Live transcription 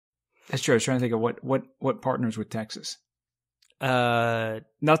That's true. I was trying to think of what partners with Texas.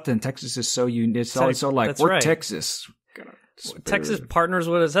 Nothing. Texas is so unique. It's always so like, we're right. Texas. Texas partners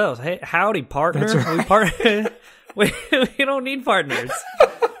with itself. Hey, howdy, partner. Right. We don't need partners.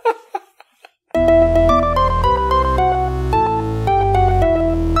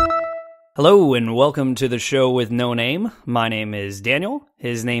 Hello and welcome to the show with no name. My name is Daniel.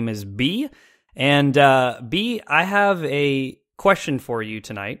 His name is B. And B, I have a question for you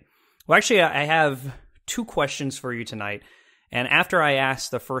tonight. Well, actually, I have two questions for you tonight. And after I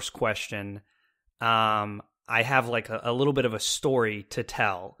ask the first question, I have like a little bit of a story to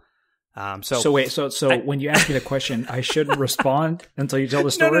tell. So when you ask me the question, I shouldn't respond until you tell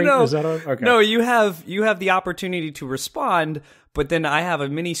the story? No. Is that okay? No, you have the opportunity to respond, but then I have a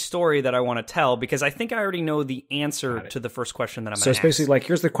mini story that I want to tell because I think I already know the answer to the first question that I'm going to ask. So it's basically like,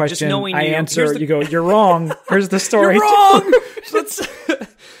 here's the question, I answer, you go, you're wrong, here's the story. You're wrong!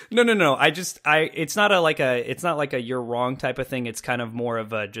 No. It's not like a you're wrong type of thing. It's kind of more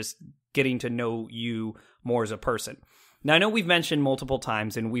of a just getting to know you more as a person. Now, I know we've mentioned multiple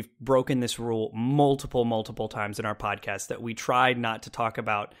times, and we've broken this rule multiple times in our podcast, that we tried not to talk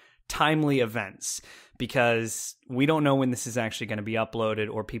about timely events because we don't know when this is actually going to be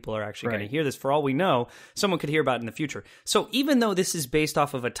uploaded or people are actually going to hear this. For all we know, someone could hear about it in the future. So even though this is based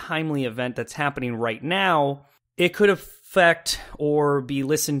off of a timely event that's happening right now, it could affect or be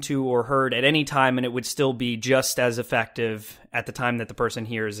listened to or heard at any time, and it would still be just as effective at the time that the person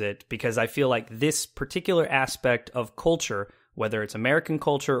hears it, because I feel like this particular aspect of culture, whether it's American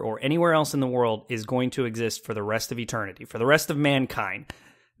culture or anywhere else in the world, is going to exist for the rest of eternity, for the rest of mankind.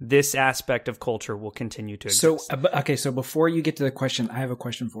 This aspect of culture will continue to exist. So before you get to the question, I have a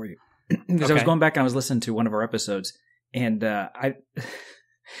question for you. Because I was going back and I was listening to one of our episodes, and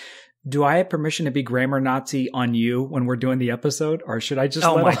do I have permission to be grammar Nazi on you when we're doing the episode, or should I just?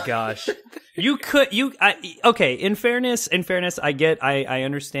 Oh my gosh, you could. Okay. In fairness, I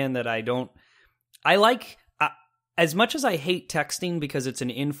understand that I don't. I like as much as I hate texting because it's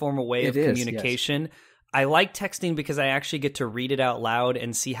an informal way of communication. Yes. I like texting because I actually get to read it out loud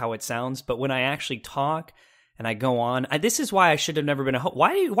and see how it sounds. But when I actually talk and I go on, this is why I should have never been a host.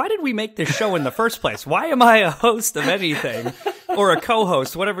 Why did we make this show in the first place? Why am I a host of anything or a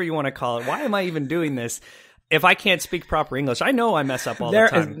co-host, whatever you want to call it? Why am I even doing this if I can't speak proper English? I know I mess up all the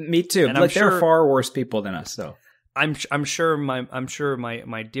time. Me too. And there are far worse people than us, though. I'm sure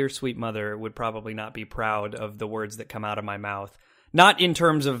my dear sweet mother would probably not be proud of the words that come out of my mouth. Not in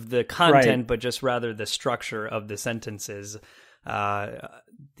terms of the content, but just rather the structure of the sentences,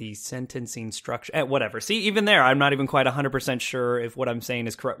 the sentencing structure, whatever. See, even there, I'm not even quite 100% sure if what I'm saying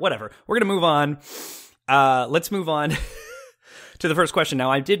is correct. Whatever. We're going to move on. Let's move on to the first question.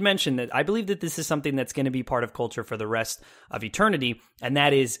 Now, I did mention that I believe that this is something that's going to be part of culture for the rest of eternity, and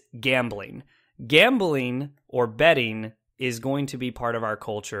that is gambling. Gambling or betting is going to be part of our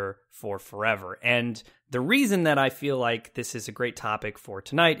culture for forever. And the reason that I feel like this is a great topic for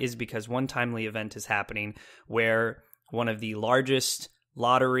tonight is because one timely event is happening where one of the largest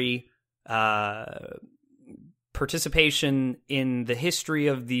lottery participation in the history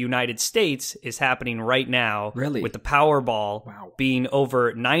of the United States is happening right now. Really? With the Powerball being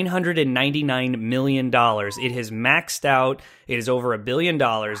over $999 million. It has maxed out. It is over $1 billion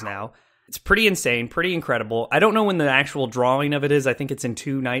now. It's pretty insane, pretty incredible. I don't know when the actual drawing of it is. I think it's in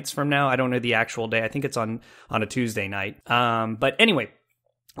 2 nights from now. I don't know the actual day. I think it's on a Tuesday night. But anyway,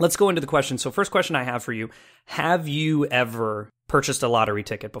 let's go into the question. So first question I have for you, have you ever purchased a lottery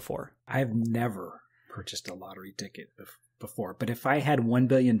ticket before? I've never purchased a lottery ticket before. But if I had $1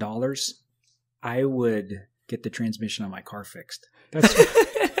 billion, I would get the transmission on my car fixed. That's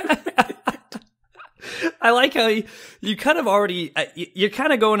I like how you kind of already you're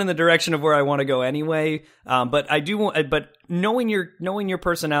kind of going in the direction of where I want to go anyway. But I do want, but knowing your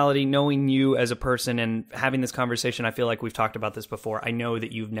personality, knowing you as a person, and having this conversation, I feel like we've talked about this before. I know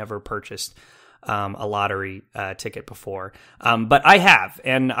that you've never purchased a lottery ticket before, but I have,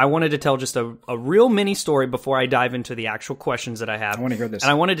 and I wanted to tell just a real mini story before I dive into the actual questions that I have. I want to hear this,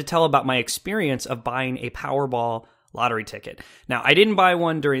 and I wanted to tell about my experience of buying a Powerball lottery ticket. Now, I didn't buy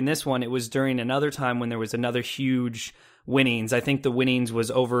one during this one. It was during another time when there was another huge winnings. I think the winnings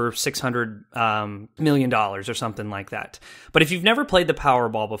was over $600 million or something like that. But if you've never played the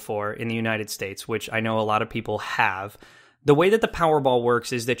Powerball before in the United States, which I know a lot of people have, the way that the Powerball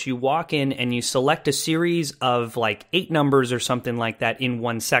works is that you walk in and you select a series of like 8 numbers or something like that in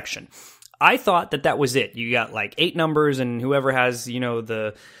one section. I thought that was it. You got like 8 numbers, and whoever has,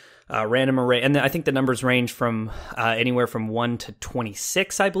 the random array, and I think the numbers range from anywhere from 1 to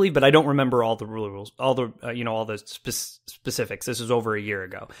 26, I believe, but I don't remember all the rules, all the specifics. This was over a year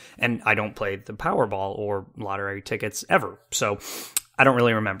ago, and I don't play the Powerball or lottery tickets ever, so I don't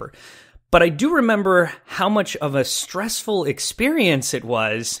really remember. But I do remember how much of a stressful experience it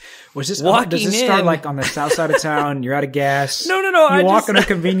was. Was this walking does this start like on the south side of town? You're out of gas. No. You walk in a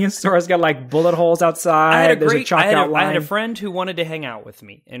convenience store. It's got like bullet holes outside. There's a chalk outline. I had a friend who wanted to hang out with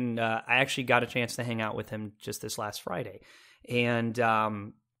me, and I actually got a chance to hang out with him just this last Friday. And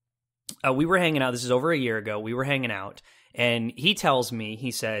we were hanging out. This is over a year ago. We were hanging out, and he tells me,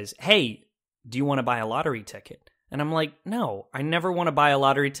 he says, "Hey, do you want to buy a lottery ticket?" And I'm like, no, I never want to buy a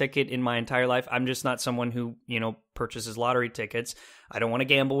lottery ticket in my entire life. I'm just not someone who, purchases lottery tickets. I don't want to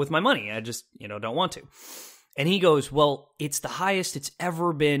gamble with my money. I just, don't want to. And he goes, well, it's the highest it's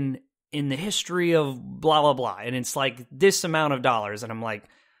ever been in the history of blah, blah, blah. And it's like this amount of dollars. And I'm like,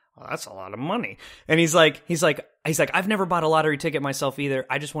 well, that's a lot of money. And he's like, I've never bought a lottery ticket myself either.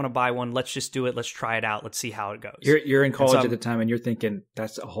 I just want to buy one. Let's just do it. Let's try it out. Let's see how it goes. You're in college at the time, and you're thinking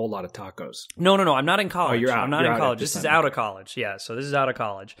that's a whole lot of tacos. No. I'm not in college. Oh, you're out. I'm not in college. This is out of college. Yeah. So this is out of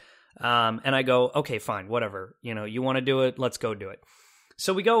college. And I go, okay, fine, whatever. You want to do it? Let's go do it.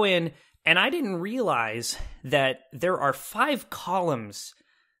 So we go in, and I didn't realize that there are 5 columns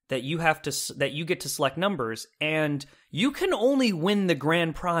that you get to select numbers, and you can only win the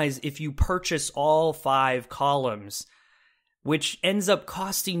grand prize if you purchase all 5 columns, which ends up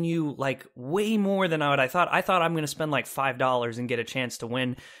costing you like way more than I thought. I thought I'm going to spend like $5 and get a chance to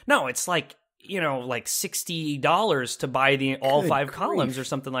win. No, it's like, like $60 to buy all 5 columns or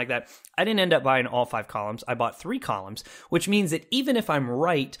something like that. I didn't end up buying all 5 columns. I bought 3 columns, which means that even if I'm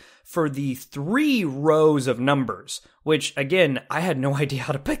right for the 3 rows of numbers, which again, I had no idea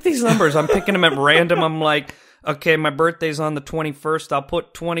how to pick these numbers. I'm picking them at random. I'm like, okay, my birthday's on the 21st. I'll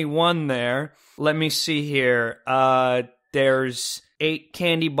put 21 there. Let me see here. There's 8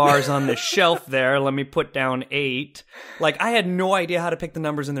 candy bars on the shelf there. Let me put down 8. Like, I had no idea how to pick the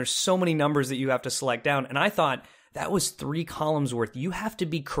numbers, and there's so many numbers that you have to select down. And I thought that was 3 columns worth. You have to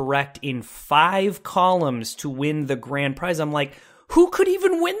be correct in 5 columns to win the grand prize. I'm like, who could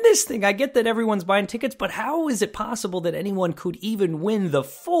even win this thing? I get that everyone's buying tickets, but how is it possible that anyone could even win the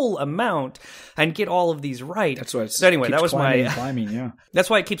full amount and get all of these right? That's why so anyway, that was climbing, yeah. That's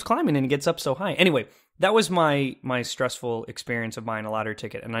why it keeps climbing and it gets up so high. Anyway, that was my stressful experience of buying a lottery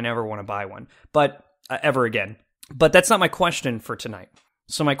ticket, and I never want to buy one, but ever again. But that's not my question for tonight.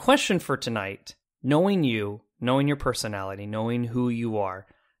 So my question for tonight, knowing you, knowing your personality, knowing who you are,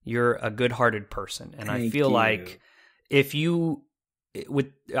 you're a good-hearted person, and I feel like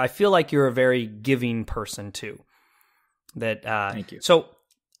I feel like you're a very giving person too. Thank you. So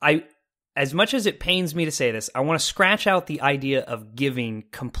as much as it pains me to say this, I want to scratch out the idea of giving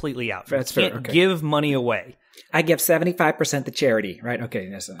completely out. That's fair. Okay. Give money away. I give 75% to charity, right? Okay.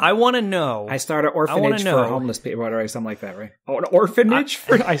 Yes. I want to know. I start an orphanage for homeless people, or something like that, right? Oh, an orphanage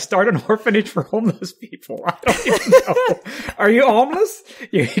I start an orphanage for homeless people. I don't even know. Are you homeless?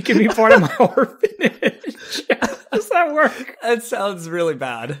 You can be part of my orphanage. How does that work? That sounds really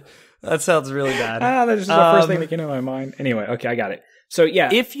bad. That's just the first thing that came to my mind. Anyway, okay, I got it. So yeah,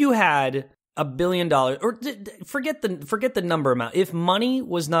 if you had $1 billion, or forget the number amount, if money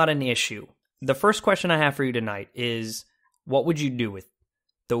was not an issue, the first question I have for you tonight is, what would you do with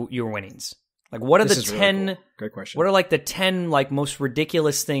your winnings? Like, what are the 10? Really cool. Great question. What are like the 10 like most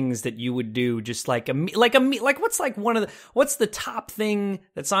ridiculous things that you would do? Just like what's the top thing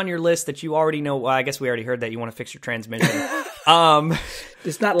that's on your list that you already know? Well, I guess we already heard that you want to fix your transmission.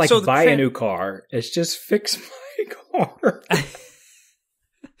 It's not like buy a new car. It's just fix my car.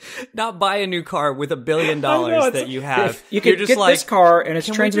 Not buy a new car with $1 billion that you have. You can get this car and its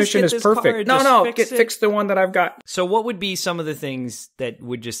transmission is perfect. Fix the one that I've got. So what would be some of the things that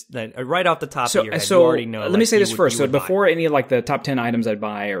would right off the top of your head, you already know? Let me say this first. So before any of like the top 10 items I'd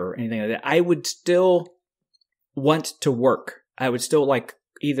buy or anything like that, I would still want to work. I would still like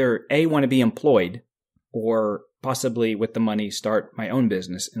either want to be employed or possibly with the money start my own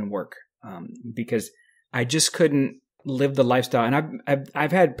business and work. Because I just couldn't live the lifestyle. And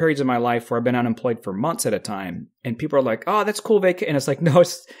I've had periods of my life where I've been unemployed for months at a time, and people are like, "Oh, that's cool, vacation." And it's like, no,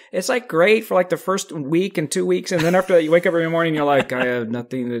 it's like great for like the first week and 2 weeks, and then after that, you wake up every morning, you're like, I have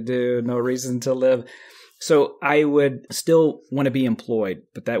nothing to do, no reason to live. So I would still want to be employed,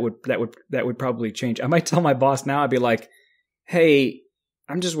 but that would probably change. I might tell my boss now, I'd be like, "Hey,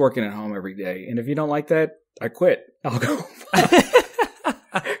 I'm just working at home every day, and if you don't like that, I quit. I'll go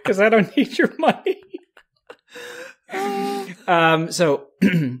because I don't need your money."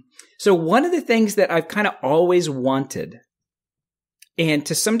 So one of the things that I've kind of always wanted And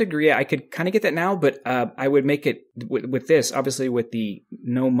to some degree, I could kind of get that now, but I would make it with this, obviously with the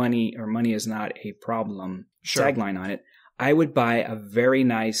no money or money is not a problem tagline on it. I would buy a very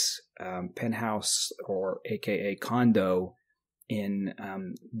nice penthouse or AKA condo in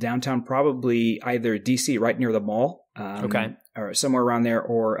downtown, probably either DC, right near the mall, or somewhere around there,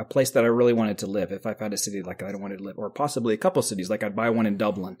 or a place that I really wanted to live. If I found a city like I don't want to live, or possibly a couple cities, like I'd buy one in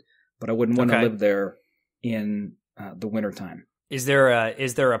Dublin, but I wouldn't want to live there in the wintertime. Is there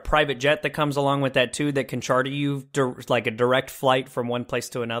a private jet that comes along with that too that can charter you like a direct flight from one place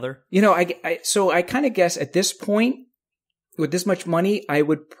to another? You know, so I kind of guess at this point, with this much money, I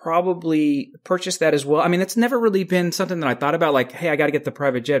would probably purchase that as well. I mean, it's never really been something that I thought about, like, hey, I got to get the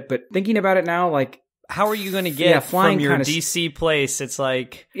private jet. But thinking about it now, like, how are you going to get from your DC place? It's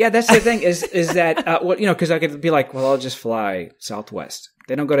like, yeah, that's the thing is that because I could be like, well, I'll just fly Southwest.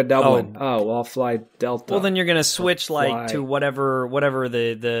 They don't go to Dublin. Oh, well, I'll fly Delta. Well, then you're going to switch to whatever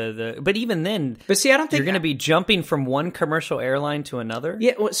the. But even then, but see, I don't think you're going to be jumping from one commercial airline to another.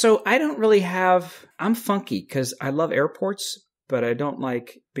 Yeah, so I don't really have. I'm funky because I love airports, but I don't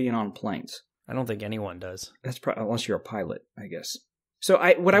like being on planes. I don't think anyone does. That's unless you're a pilot, I guess. So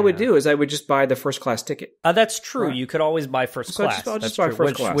I would do is I would just buy the first class ticket. That's true. Right. You could always buy first class. I'll just buy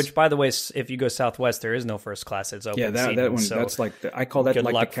first class. Which, by the way, if you go Southwest, there is no first class. It's open. Yeah, that one. So that's like I call that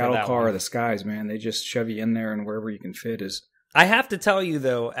like the cattle car of the skies, man. They just shove you in there, and wherever you can fit is. I have to tell you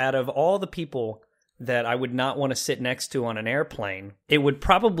though, out of all the people that I would not want to sit next to on an airplane, it would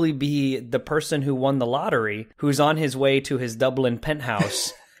probably be the person who won the lottery, who's on his way to his Dublin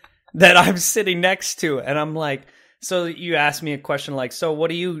penthouse, that I'm sitting next to, and I'm like. So you asked me a question like, so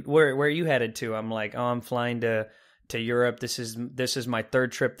where are you headed to? I'm like, oh, I'm flying to Europe. This is my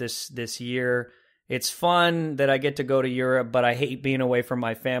third trip this year. It's fun that I get to go to Europe, but I hate being away from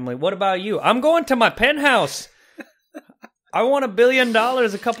my family. What about you? I'm going to my penthouse. I won $1 billion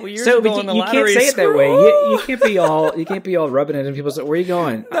a couple years ago in the lottery. You can't say it that way. You can't be all rubbing it in people's. Where are you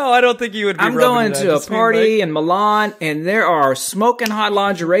going? No, I don't think you would. I'm going to a party in Milan, and there are smoking hot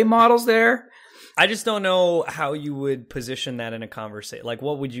lingerie models there. I just don't know how you would position that in a conversation. Like,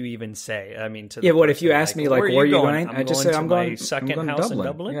 what would you even say? I mean, what if you asked me like, where are you going? I just said I'm going to my second house in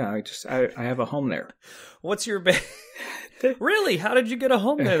Dublin. Yeah, I have a home there. What's your really? How did you get a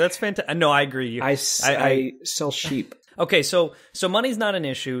home there? That's fantastic. No, I agree. I sell sheep. Okay, so money's not an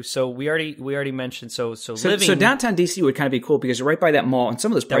issue. So we already mentioned so living. So downtown DC would kind of be cool because you're right by that mall, and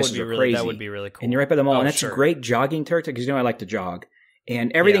some of those prices are crazy. That would be really cool. And you're right by the mall, and that's a great jogging territory because I like to jog.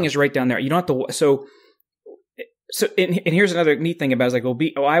 And everything is right down there. You don't have to. So, and here's another neat thing about it.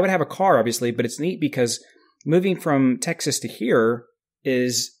 Like, I would have a car, obviously, but it's neat because moving from Texas to here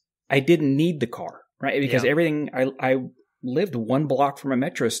is I didn't need the car, right? Because everything I lived one block from a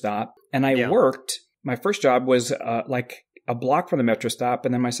metro stop, and I worked. My first job was like a block from the metro stop,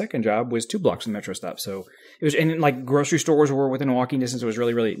 and then my second job was 2 blocks from the metro stop. So it was, and like grocery stores were within walking distance. It was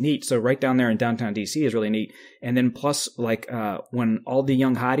really, really neat. So right down there in downtown DC is really neat. And then plus, like when all the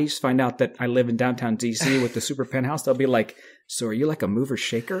young hotties find out that I live in downtown DC with the super penthouse, they'll be like, "So are you like a mover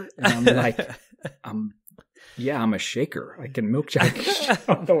shaker?" And I'm like, "Yeah, I'm a shaker. I can milk jug." I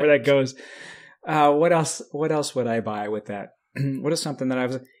don't know where that goes. What else? What else would I buy with that? What is something that I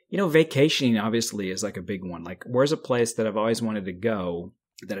was? Vacationing obviously is like a big one. Like, where's a place that I've always wanted to go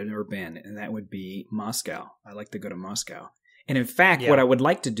that I've never been? And that would be Moscow. I like to go to Moscow. And in fact, what I would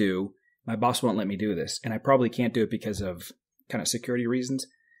like to do, my boss won't let me do this, and I probably can't do it because of kind of security reasons,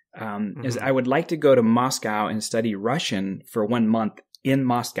 is I would like to go to Moscow and study Russian for 1 month in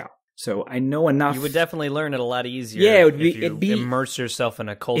Moscow. So I know enough. You would definitely learn it a lot easier. Yeah, it'd be immerse yourself in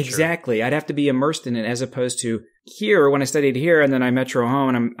a culture. Exactly. I'd have to be immersed in it as opposed to here when I studied here and then I metro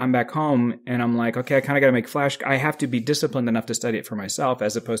home and I'm back home and I'm like, okay, I kind of got to make flash. I have to be disciplined enough to study it for myself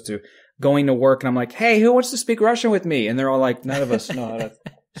as opposed to going to work and I'm like, hey, who wants to speak Russian with me? And they're all like, none of us know how to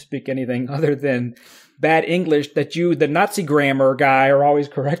speak anything other than bad English that you, the Nazi grammar guy, are always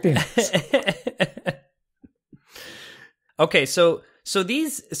correcting us. Okay, so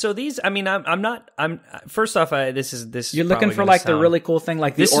these, I mean, I'm first off, this you're looking for like the really cool thing,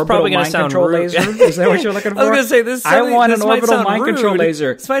 like the this orbital mind control laser? Is that what you're looking for? I was going to say this. I want an orbital mind control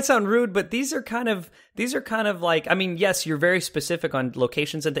laser. This might sound rude, but these are kind of like, I mean, yes, you're very specific on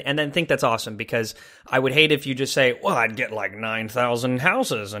locations and then think that's awesome because I would hate if you just say, well, I'd get like 9,000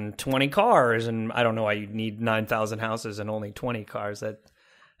 houses and 20 cars. And I don't know why you'd need 9,000 houses and only 20 cars. That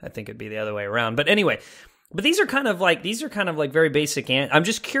I think it'd be the other way around. But anyway, but these are kind of like very basic. I'm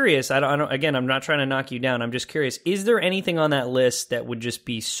just curious. Again, I'm not trying to knock you down. I'm just curious. Is there anything on that list that would just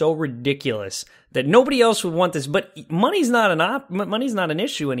be so ridiculous that nobody else would want this? But money's not an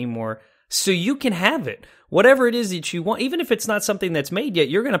issue anymore. So you can have it. Whatever it is that you want, even if it's not something that's made yet,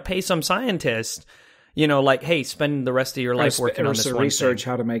 you're going to pay some scientist, like, hey, spend the rest of your life working on this one research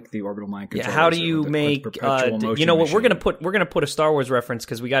thing. how to make the orbital mind controllers. Yeah, how do you make, you know what, we're going to put a Star Wars reference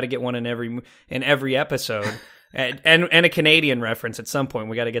because we got to get one in every episode and a Canadian reference at some point.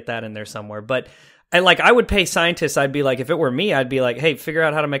 We got to get that in there somewhere. But I would pay scientists. I'd be like, if it were me, I'd be like, hey, figure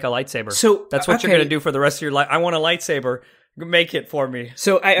out how to make a lightsaber. So that's what you're going to do for the rest of your life. I want a lightsaber. Make it for me.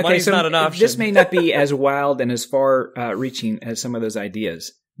 So money's not an option. This may not be as wild and as far reaching as some of those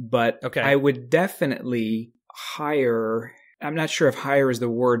ideas, but I would definitely hire. I'm not sure if hire is the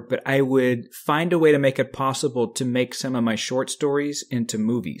word, but I would find a way to make it possible to make some of my short stories into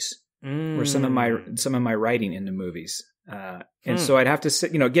movies, or some of my writing into movies. And so I'd have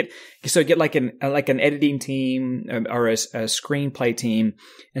to get like an editing team or a screenplay team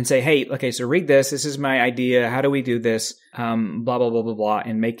and say, hey, okay, so read this. This is my idea. How do we do this? Blah, blah, blah, blah, blah,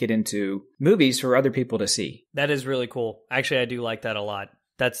 and make it into movies for other people to see. That is really cool. Actually, I do like that a lot.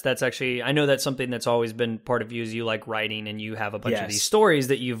 That's actually, I know that's something that's always been part of you is you like writing and you have a bunch of these stories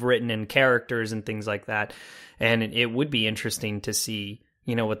that you've written and characters and things like that. And it would be interesting to see,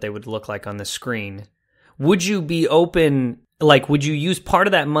 what they would look like on the screen. Would you be open, would you use part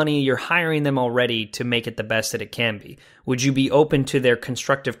of that money you're hiring them already to make it the best that it can be? Would you be open to their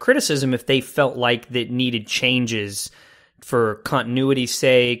constructive criticism if they felt like that needed changes for continuity's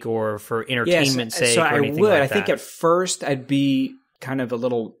sake or for entertainment sake or anything like that? I think at first I'd be kind of a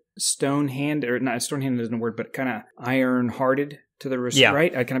little stone-handed, or not stone-handed isn't a word, but kind of iron-hearted to the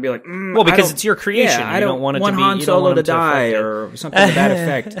right? I'd kind of be like, well, because it's your creation. I don't want it to be, Han Solo to die or something to that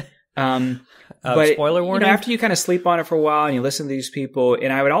effect. But spoiler warning. After you kind of sleep on it for a while and you listen to these people,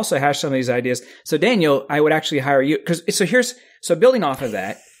 and I would also hash some of these ideas. So Daniel, I would actually hire you so building off of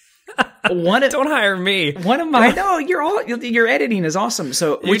that. Don't hire me. Your editing is awesome.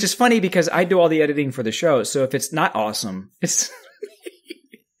 So which is funny because I do all the editing for the show. So if it's not awesome, it's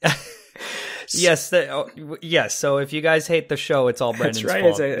yes. So if you guys hate the show, it's all Brendan's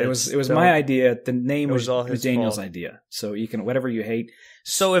fault. It was my idea. The name was Daniel's idea. So you can whatever you hate.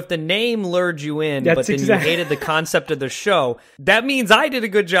 So if the name lured you in, but then you hated the concept of the show, that means I did a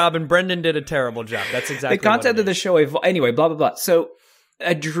good job and Brendan did a terrible job. That's exactly the concept of the show. Anyway, blah, blah, blah. So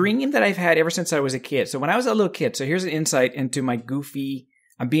a dream that I've had ever since I was a kid. So when I was a little kid, so here's an insight into my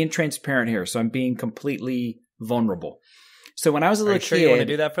I'm being transparent here. So I'm being completely vulnerable. So when I was a little kid. Are you sure you want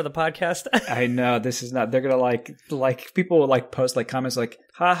to do that for the podcast? I know this is not, they're going to like people will post comments like,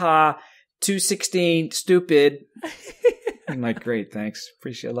 haha, 216, stupid. I'm like, great, thanks.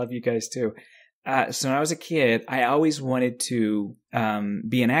 Appreciate it. I love you guys too. So when I was a kid, I always wanted to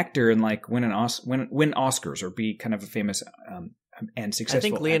be an actor and win Oscars or be kind of a famous and successful. I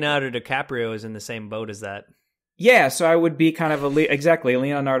think Leonardo DiCaprio is in the same boat as that. Yeah, so I would be kind of exactly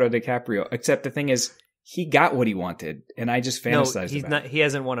Leonardo DiCaprio. Except the thing is, he got what he wanted, and I just fantasized about it. He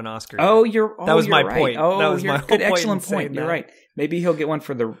hasn't won an Oscar yet. That was my right. point. Oh, that was my good, point excellent point. You're right. Maybe he'll get one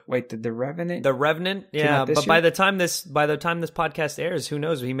for the Revenant. The Revenant, yeah. But by the time this podcast airs, who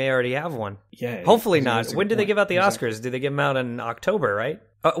knows? He may already have one. Yeah. Hopefully not. When do they give out the Oscars? Do they give them out in October? Right.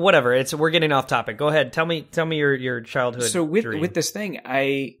 Whatever. We're getting off topic. Go ahead. Tell me your childhood. So dream. with this thing,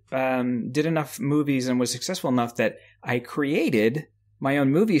 I did enough movies and was successful enough that I created my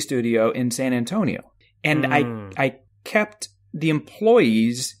own movie studio in San Antonio. And I kept the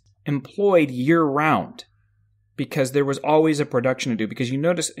employees employed year round because there was always a production to do. Because you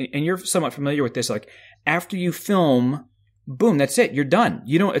notice, and you're somewhat familiar with this, after you film, boom, that's it. You're done.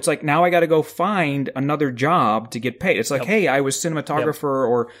 It's now I got to go find another job to get paid. It's hey, I was cinematographer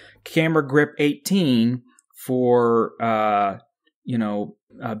or camera grip 18 for,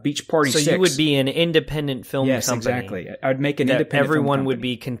 Beach Party 6. So you would be an independent film company. Yes, exactly. I'd make an independent everyone film would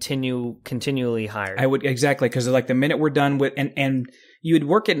be continually hired. I would, exactly, because the minute we're done with, and you would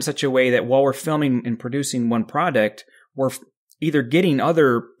work it in such a way that while we're filming and producing one product, we're either getting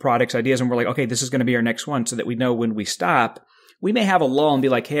other products, ideas, and we're like, okay, this is going to be our next one, so that we know when we stop. We may have a lull and be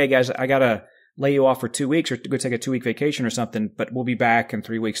like, hey, guys, I got to lay you off for 2 weeks or go take a 2-week vacation or something, but we'll be back in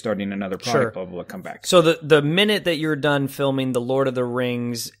 3 weeks starting another product. Sure. We'll come back. So the minute that you're done filming The Lord of the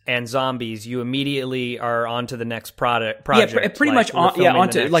Rings and Zombies, you immediately are on to the next project. Yeah, pretty much onto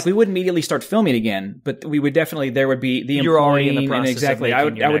we wouldn't immediately start filming again, but we would definitely, there would be the You're already in the process. And exactly. I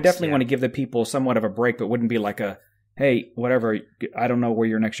would definitely want to give the people somewhat of a break, but wouldn't be like a, hey, whatever, I don't know where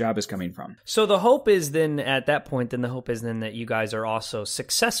your next job is coming from. So the hope is then, at that point, that you guys are also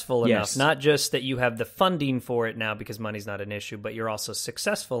successful enough, yes. Not just that you have the funding for it now because money's not an issue, but you're also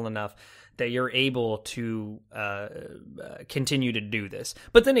successful enough that you're able to continue to do this.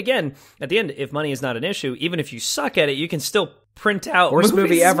 But then again, at the end, if money is not an issue, even if you suck at it, you can still print out worst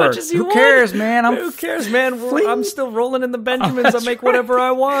movie as ever. Much as you Who cares, man? Who cares, man? I'm still rolling in the Benjamins. I'll make whatever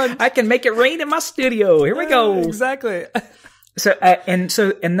I want. I can make it rain in my studio. Here we go. Exactly. So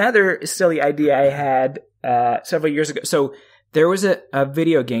another silly idea I had several years ago. So there was a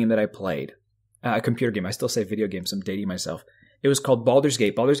video game that I played, a computer game. I still say video game, so I'm dating myself. It was called Baldur's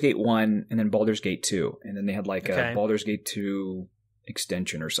Gate 1, and then Baldur's Gate 2. And then they had like a Baldur's Gate 2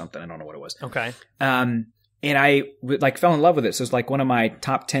 extension or something. I don't know what it was. Okay. And I like fell in love with it. So it's like one of my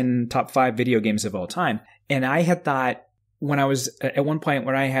top 10, top 5 video games of all time. And I had thought when I was at one point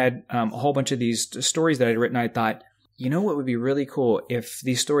when I had a whole bunch of these stories that I'd written, I thought, you know what would be really cool if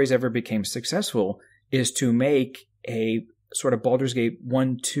these stories ever became successful is to make a sort of Baldur's Gate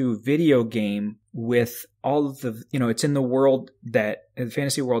 1, 2 video game with all of the, it's in the world the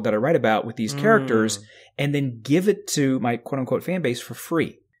fantasy world that I write about with these characters, and then give it to my quote unquote fan base for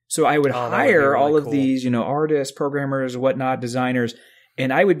free. So I would hire all of these, artists, programmers, whatnot, designers,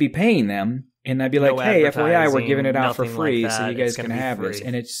 and I would be paying them, and I'd be like, hey, FYI, we're giving it out for free, so you guys can have this.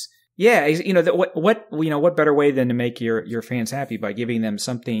 And it's, what better way than to make your fans happy by giving them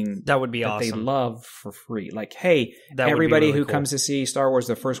something that would be awesome. They love for free. Like, hey, everybody who comes to see Star Wars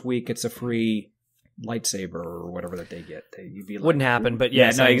the first week gets a free lightsaber or whatever that they get. You'd be like, wouldn't happen, but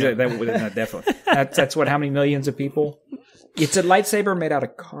yes, no, exactly. That would definitely. That's what? How many millions of people? It's a lightsaber made out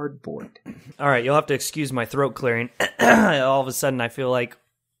of cardboard. All right, you'll have to excuse my throat clearing. All of a sudden, I feel like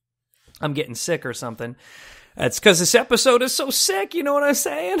I'm getting sick or something. That's because this episode is so sick, you know what I'm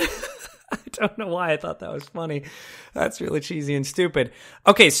saying? I don't know why I thought that was funny. That's really cheesy and stupid.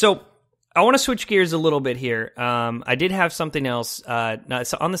 Okay, so I want to switch gears a little bit here. I did have something else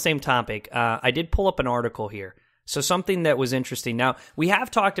so on the same topic. I did pull up an article here. So something that was interesting. Now, we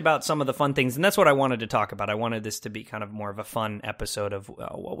have talked about some of the fun things, and that's what I wanted to talk about. I wanted this to be kind of more of a fun episode of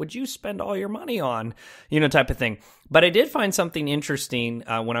what would you spend all your money on, type of thing. But I did find something interesting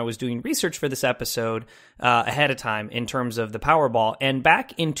when I was doing research for this episode ahead of time in terms of the Powerball. And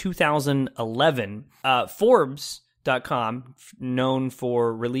back in 2011, Forbes.com, known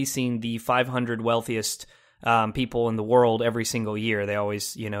for releasing the 500 wealthiest people in the world every single year. They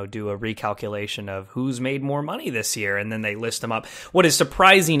always, do a recalculation of who's made more money this year, and then they list them up. What is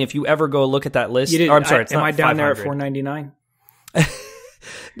surprising, if you ever go look at that list, I'm sorry, it's am not I down 500. there at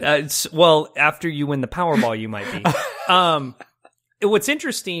 $4.99? Well, after you win the Powerball, you might be. What's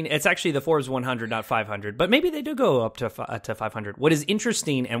interesting, it's actually the Forbes 100, not 500, but maybe they do go up to 500. What is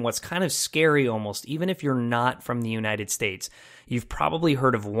interesting and what's kind of scary almost, even if you're not from the United States, you've probably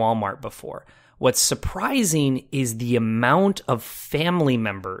heard of Walmart before. What's surprising is the amount of family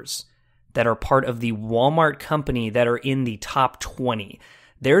members that are part of the Walmart company that are in the top 20.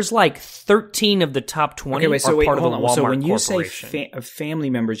 There's like 13 of the top 20 part of the Walmart So when you Corporation. say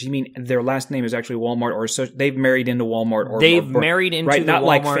family members, you mean their last name is actually Walmart, or so they've married into Walmart, or they've married into right? the Not Walmart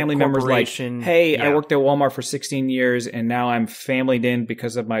like family members like, Corporation. hey, I worked at Walmart for 16 years and now I'm familyed in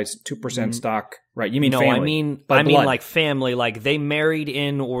because of my 2% stock. Right? You mean family? I mean like family, like they married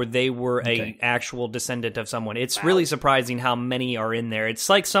in or they were a actual descendant of someone. It's really surprising how many are in there. It's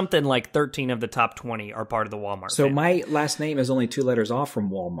like something like 13 of the top 20 are part of the Walmart. So my last name is only 2 letters off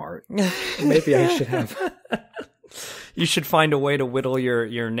from Walmart. Maybe I should have. You should find a way to whittle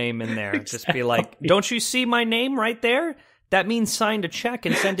your name in there. Exactly. Just be like, don't you see my name right there? That means sign a check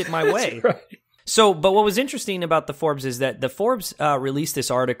and send it my way. Right. So, but what was interesting about the Forbes is that the Forbes released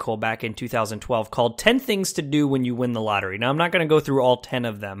this article back in 2012 called 10 Things to Do When You Win the Lottery. Now, I'm not going to go through all 10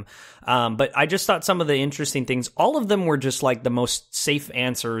 of them, but I just thought some of the interesting things, all of them were just like the most safe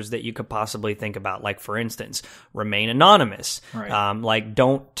answers that you could possibly think about. Like, for instance, remain anonymous. Right. Like,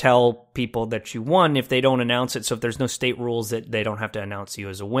 don't tell people that you won if they don't announce it. So if there's no state rules that they don't have to announce you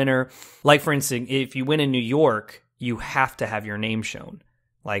as a winner. Like, for instance, if you win in New York, you have to have your name shown.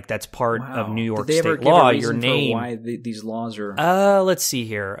 Like, that's part of New York state law. Your name. Why these laws are? Let's see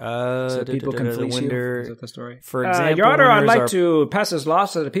here. So people can fleece you. Is that the story? For example, Your Honor, I'd like to pass this law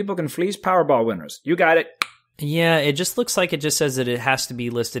so that people can fleece Powerball winners. You got it. Yeah, it just looks like it just says that it has to be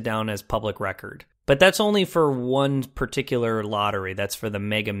listed down as public record. But that's only for one particular lottery. That's for the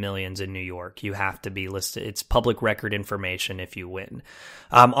Mega Millions in New York. You have to be listed. It's public record information if you win.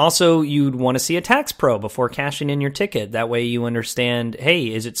 Also, you'd want to see a tax pro before cashing in your ticket. That way you understand,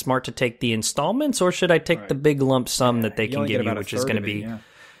 hey, is it smart to take the installments or should I take the big lump sum that they can give you, which is going to be,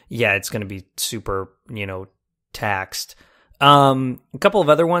 it's going to be super, taxed. A couple of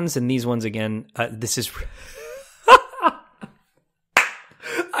other ones, and these ones again, this is...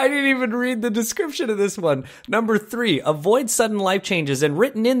 I didn't even read the description of this one. Number 3, avoid sudden life changes. And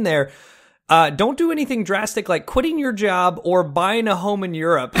written in there, Don't do anything drastic like quitting your job or buying a home in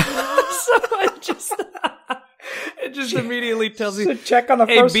Europe. So it just immediately tells you. So check on the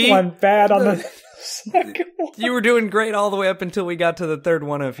first one, bad on the second one. You were doing great all the way up until we got to the third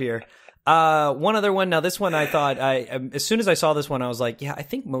one of here. One other one. Now, this one I thought, as soon as I saw this one, I was like, yeah, I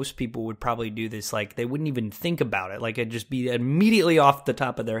think most people would probably do this. Like, they wouldn't even think about it. Like, it'd just be immediately off the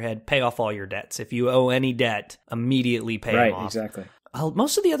top of their head, pay off all your debts. If you owe any debt, immediately pay them off. Right, exactly.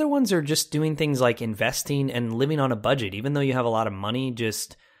 Most of the other ones are just doing things like investing and living on a budget. Even though you have a lot of money,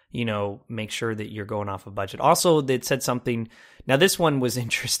 just, make sure that you're going off a budget. Also, it said something. Now, this one was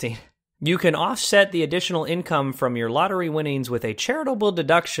interesting. You can offset the additional income from your lottery winnings with a charitable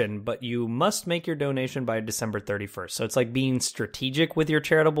deduction, but you must make your donation by December 31st. So it's like being strategic with your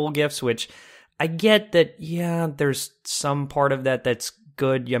charitable gifts, which I get that, yeah, there's some part of that that's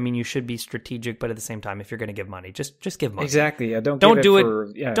good. I mean, you should be strategic, but at the same time, if you're going to give money, just give money. Exactly. Yeah, don't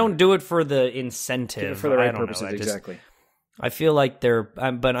do it for the incentive. Give it for the right purposes, exactly. I feel like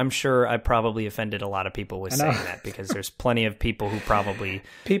but I'm sure I probably offended a lot of people with saying that, because there's plenty of people who probably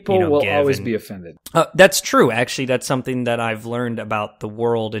will always be offended. That's true. Actually, that's something that I've learned about the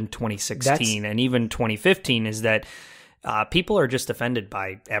world in 2016 and even 2015 is that people are just offended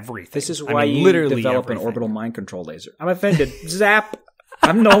by everything. This is why you develop an orbital mind control laser. I'm offended. Zap.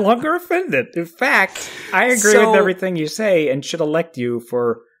 I'm no longer offended. In fact, I agree with everything you say and should elect you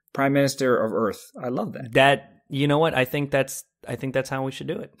for Prime Minister of Earth. I love that. You know what? I think that's how we should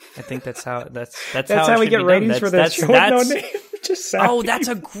do it. I think that's how we get ratings for this show. No name. That's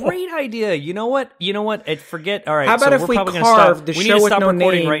a great idea. You know what? Forget. All right. How about if we carve the show with no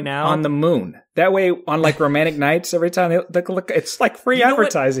name right now on the moon? That way, on like romantic nights, every time they look, it's like free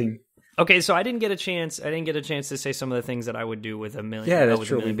advertising. Okay, so I didn't get a chance to say some of the things that I would do with $1 million. Yeah, that's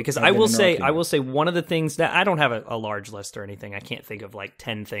true. Because I will say one of the things that I don't have a large list or anything. I can't think of like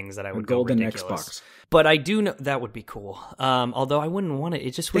 10 things that I would go ridiculous. Xbox. But I do know that would be cool. Although I wouldn't want it.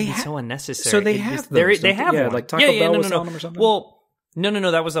 It just would be so unnecessary. So they have those. They have one. Like Taco Bell was selling them or something. Well,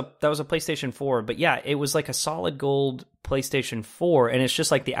 no. That was a PlayStation 4. But yeah, it was like a solid gold PlayStation 4, and it's just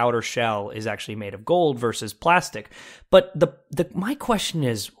like the outer shell is actually made of gold versus plastic. But my question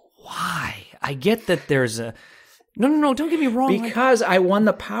is, why? I get that there's a... No, don't get me wrong. Because I won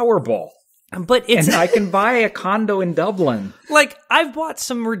the Powerball. But it's... And I can buy a condo in Dublin. Like, I've bought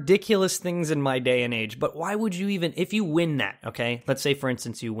some ridiculous things in my day and age, but why would you even... If you win that, okay? Let's say, for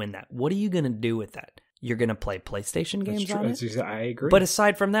instance, you win that. What are you going to do with that? You're going to play PlayStation games on it? I agree. But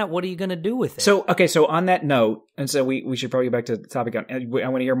aside from that, what are you going to do with it? So on that note, and so we should probably get back to the topic. I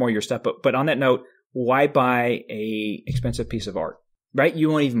want to hear more of your stuff, but on that note, why buy a expensive piece of art? Right? You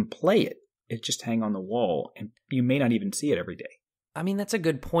won't even play it. It just hang on the wall, and you may not even see it every day. I mean, that's a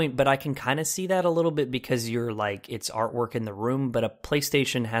good point, but I can kind of see that a little bit because you're like, it's artwork in the room, but a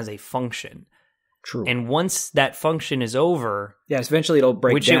PlayStation has a function. True. And once that function is over... Yes, eventually it'll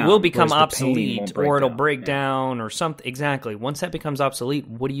break down. Which it will become obsolete, or it'll break down, or something. Exactly. Once that becomes obsolete,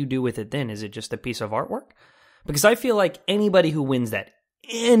 what do you do with it then? Is it just a piece of artwork? Because I feel like anybody who wins that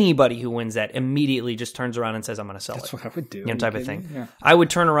immediately just turns around and says, I'm going to sell it. That's what I would do. Type of thing. Yeah. I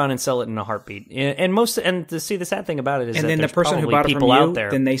would turn around and sell it in a heartbeat. And to see the sad thing about it is that then there's the person who bought it from you,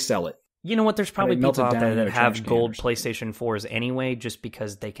 then they sell it. You know what? There's probably people out there that have gold PlayStation 4s anyway, just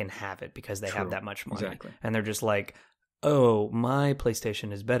because they can have it, because they have that much money. Exactly. And they're just like, oh, my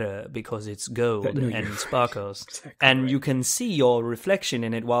PlayStation is better because it's gold and sparkles. Exactly and you can see your reflection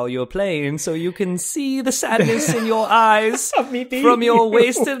in it while you're playing, so you can see the sadness in your eyes from your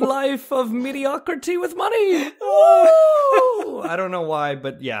wasted life of mediocrity with money. I don't know why,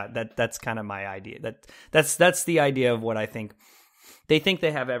 but yeah, that's kind of my idea. That's the idea of what I think. They think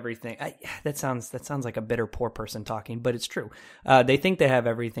they have everything. That sounds like a bitter poor person talking, but it's true. They think they have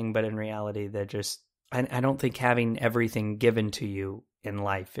everything, but in reality, they're just... I don't think having everything given to you in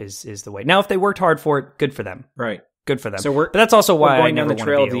life is the way. Now, if they worked hard for it, good for them. Right. Good for them. So but that's also why we're going I never down the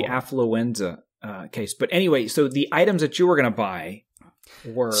trail want of the affluenza case. But anyway, so the items that you were going to buy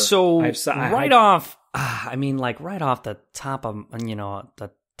were... So right off the top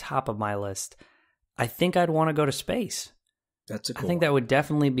of my list, I think I'd want to go to space. That's a cool I think that would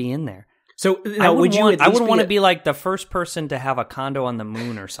definitely be in there. So I would want to be like the first person to have a condo on the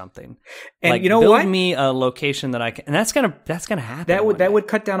moon or something. And like, you know build what? Me a location that I can, and that's gonna happen. That would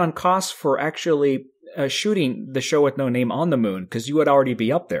cut down on costs for actually shooting the show with no name on the moon, because you would already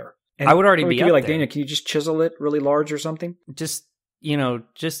be up there. And I would already be up like, there. Daniel, can you just chisel it really large or something? Just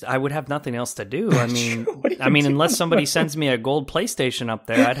I would have nothing else to do. I mean, unless somebody sends me a gold PlayStation up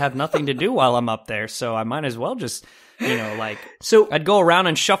there, I'd have nothing to do while I'm up there. So I might as well just like So I'd go around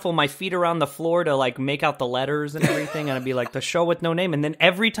and shuffle my feet around the floor to like make out the letters and everything, and I'd be like, the show with no name. And then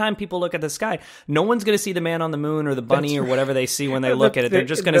every time people look at the sky, no one's going to see the man on the moon or the bunny or whatever they see when they look at it. They're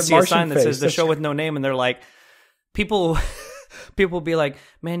just going to see a sign that says the show with no name, and they're like, people will be like,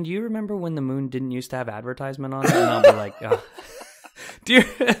 man, do you remember when the moon didn't used to have advertisement on it? And I'll be like, oh. Do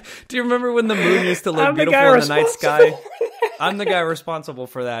you remember when the moon used to look beautiful in the night sky? I'm the guy responsible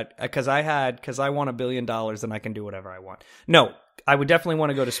for that because I want $1 billion and I can do whatever I want. No, I would definitely want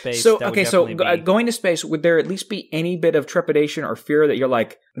to go to space. So, going to space, would there at least be any bit of trepidation or fear that you're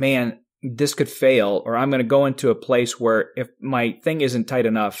like, man, this could fail, or I'm going to go into a place where if my thing isn't tight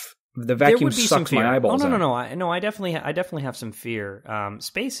enough, the vacuum sucks my eyeballs out. No. I definitely have some fear.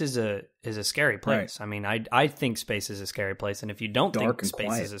 Space is a scary place. Right. I mean, I think space is a scary place, and if you don't think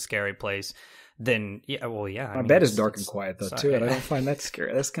space is a scary place, then my bed is dark and quiet though too, and I don't find that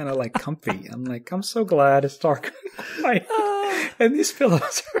scary. That's kind of like comfy. I'm like, I'm so glad it's dark and these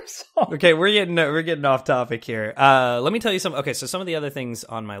pillows are soft. Okay, we're getting off topic here. Let me tell you some. Okay, so some of the other things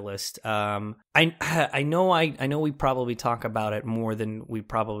on my list. I know we probably talk about it more than we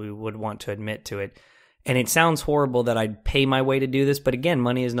probably would want to admit to it. And it sounds horrible that I'd pay my way to do this, but again,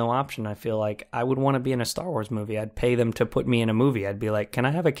 money is no option. I feel like I would want to be in a Star Wars movie. I'd pay them to put me in a movie. I'd be like, can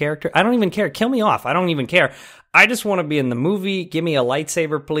I have a character? I don't even care. Kill me off. I don't even care. I just want to be in the movie. Give me a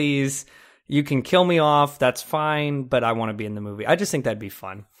lightsaber, please. You can kill me off. That's fine, but I want to be in the movie. I just think that'd be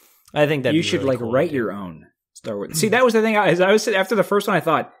fun. I think that you should really cool write your own Star Wars. See, that was the thing. I was after the first one, I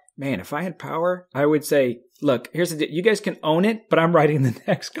thought, man, if I had power, I would say, look, here's the deal. You guys can own it, but I'm writing the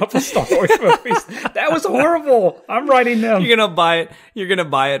next couple Star Wars movies. That was horrible. I'm writing them. You're gonna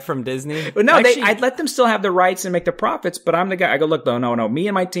buy it from Disney? But no, I'd let them still have the rights and make the profits, but I'm the guy. I go, look, though, no. Me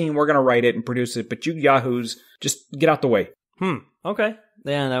and my team, we're gonna write it and produce it, but you yahoos, just get out the way. Okay.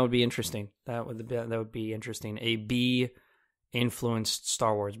 Yeah, that would be interesting. That would be interesting. A B influenced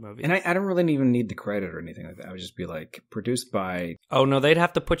Star Wars movie. And I don't really even need the credit or anything like that. I would just be like, produced by... Oh, no, they'd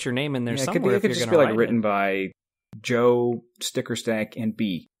have to put your name in there somewhere. It could just be like written by Joe Stickerstack and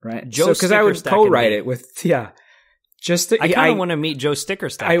B, right? Joe because I would co-write it with, I kind of want to meet Joe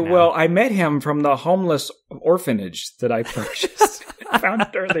Stickerstack now. Well, I met him from the homeless orphanage that I purchased. I found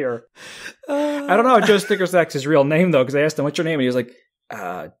it earlier. I don't know if Joe Stickerstack's his real name, though, because I asked him, what's your name? And he was like,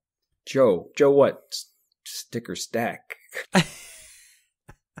 Joe. Joe what? Stickerstack.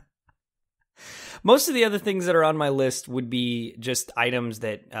 Most of the other things that are on my list would be just items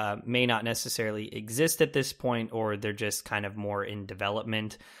that may not necessarily exist at this point, or they're just kind of more in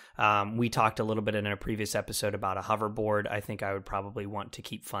development. We talked a little bit in a previous episode about a hoverboard. I think I would probably want to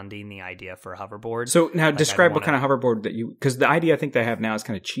keep funding the idea for a hoverboard. So now describe what kind of hoverboard that because the idea I think they have now is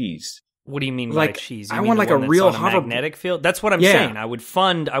kind of cheese. What do you mean by cheese? I want like a real magnetic field. That's what I'm saying. I would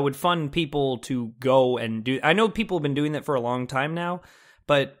fund people to go and do. I know people have been doing that for a long time now,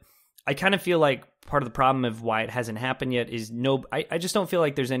 but I kind of feel like part of the problem of why it hasn't happened yet is I just don't feel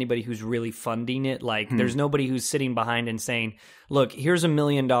like there's anybody who's really funding it. Like there's nobody who's sitting behind and saying, "Look, here's $1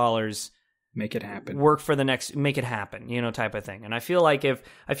 million. Make it happen. Work for the next, make it happen," type of thing. And I feel like if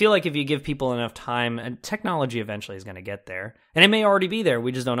you give people enough time, and technology eventually is going to get there, and it may already be there,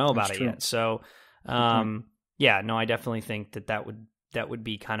 we just don't know about it yet. So, I definitely think that would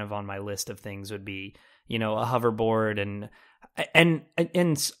be kind of on my list of things. Would be a hoverboard and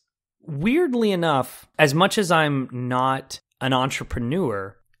weirdly enough, as much as I'm not an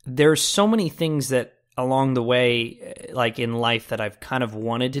entrepreneur, there's so many things that along the way, like in life, that I've kind of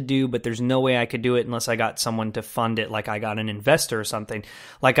wanted to do, but there's no way I could do it unless I got someone to fund it, like I got an investor or something.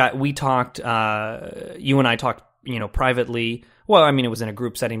 Like we talked, you and I talked, privately. Well, I mean, it was in a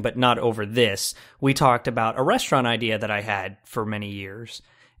group setting, but not over this. We talked about a restaurant idea that I had for many years.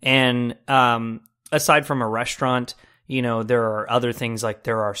 And aside from a restaurant, there are other things, like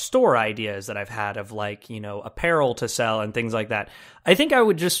there are store ideas that I've had of like, apparel to sell and things like that. I think I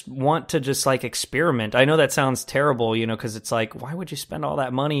would just want to just like experiment. I know that sounds terrible, because it's like, why would you spend all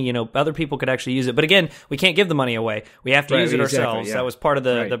that money? Other people could actually use it. But again, we can't give the money away. We have to use it ourselves. Yeah. That was part of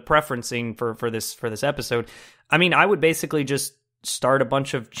the preferencing for this episode. I mean, I would basically just start a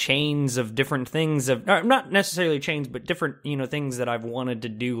bunch of chains of different things not necessarily chains, but different, things that I've wanted to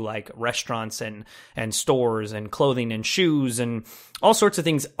do, like restaurants and stores and clothing and shoes and all sorts of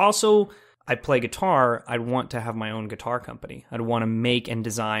things. Also, I play guitar. I'd want to have my own guitar company. I'd want to make and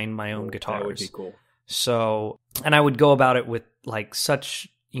design my own guitars. That would be cool. So, and I would go about it with like such,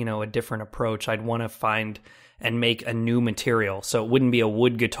 a different approach. I'd want to find and make a new material. So it wouldn't be a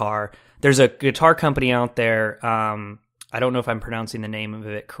wood guitar. There's a guitar company out there, I don't know if I'm pronouncing the name of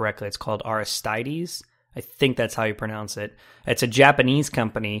it correctly. It's called Aristides. I think that's how you pronounce it. It's a Japanese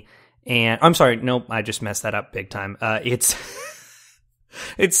company, And I'm sorry, nope, I just messed that up big time. It's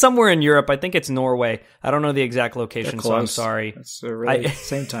it's somewhere in Europe. I think it's Norway. I don't know the exact location, so I'm sorry. It's really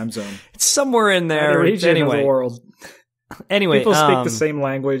same time zone. It's somewhere in there. Region of the world. Anyway, people speak the same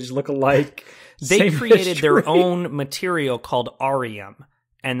language, look alike. They created their own material called Arium,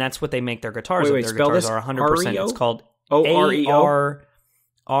 and that's what they make their guitars with. Their guitars are 100%. It's called Arium,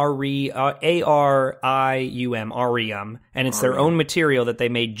 Arium, and it's their own material that they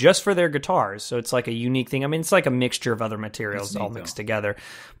made just for their guitars. So it's like a unique thing. I mean, it's like a mixture of other materials all mixed together.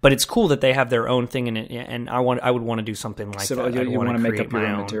 But it's cool that they have their own thing in it, and I would want to do something like that. You want to make up your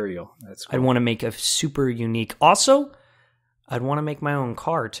own material. That's cool. I'd want to make a super unique. Also, I'd want to make my own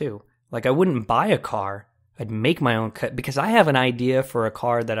car too. Like, I wouldn't buy a car. I'd make my own cut, because I have an idea for a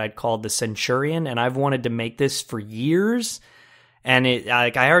car that I'd call the Centurion, and I've wanted to make this for years. And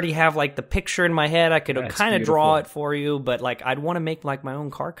I already have like the picture in my head. I could kind of draw it for you, but like I'd want to make like my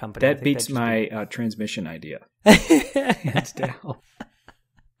own car company. That beats my transmission idea. Hands down.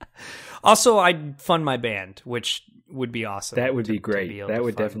 Also, I'd fund my band, which would be awesome. That would be great. That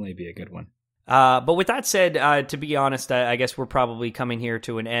would definitely be a good one. But with that said, to be honest, I guess we're probably coming here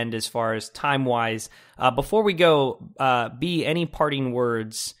to an end as far as time-wise. Before we go, any parting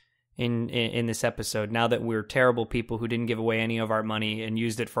words in this episode, now that we're terrible people who didn't give away any of our money and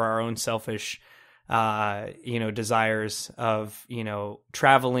used it for our own selfish, desires of,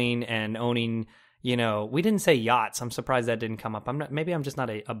 traveling and owning, we didn't say yachts. I'm surprised that didn't come up. Maybe I'm just not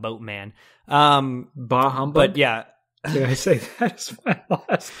a boatman. Bah humbug? But yeah. Did I say that as my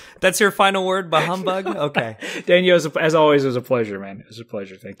last? That's your final word, bah humbug? Okay. Daniel, as always, it was a pleasure, man. It was a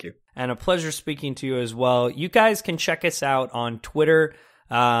pleasure. Thank you. And a pleasure speaking to you as well. You guys can check us out on Twitter.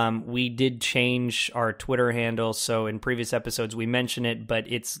 We did change our Twitter handle, so in previous episodes we mention it, but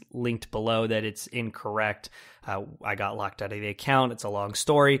it's linked below that it's incorrect. I got locked out of the account. It's a long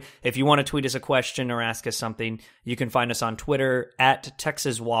story. If you want to tweet us a question or ask us something, you can find us on Twitter at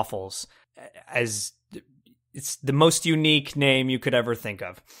Texas Waffles. It's the most unique name you could ever think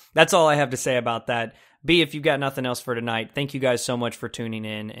of. That's all I have to say about that. B, if you've got nothing else for tonight, thank you guys so much for tuning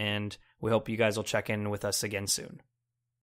in, and we hope you guys will check in with us again soon.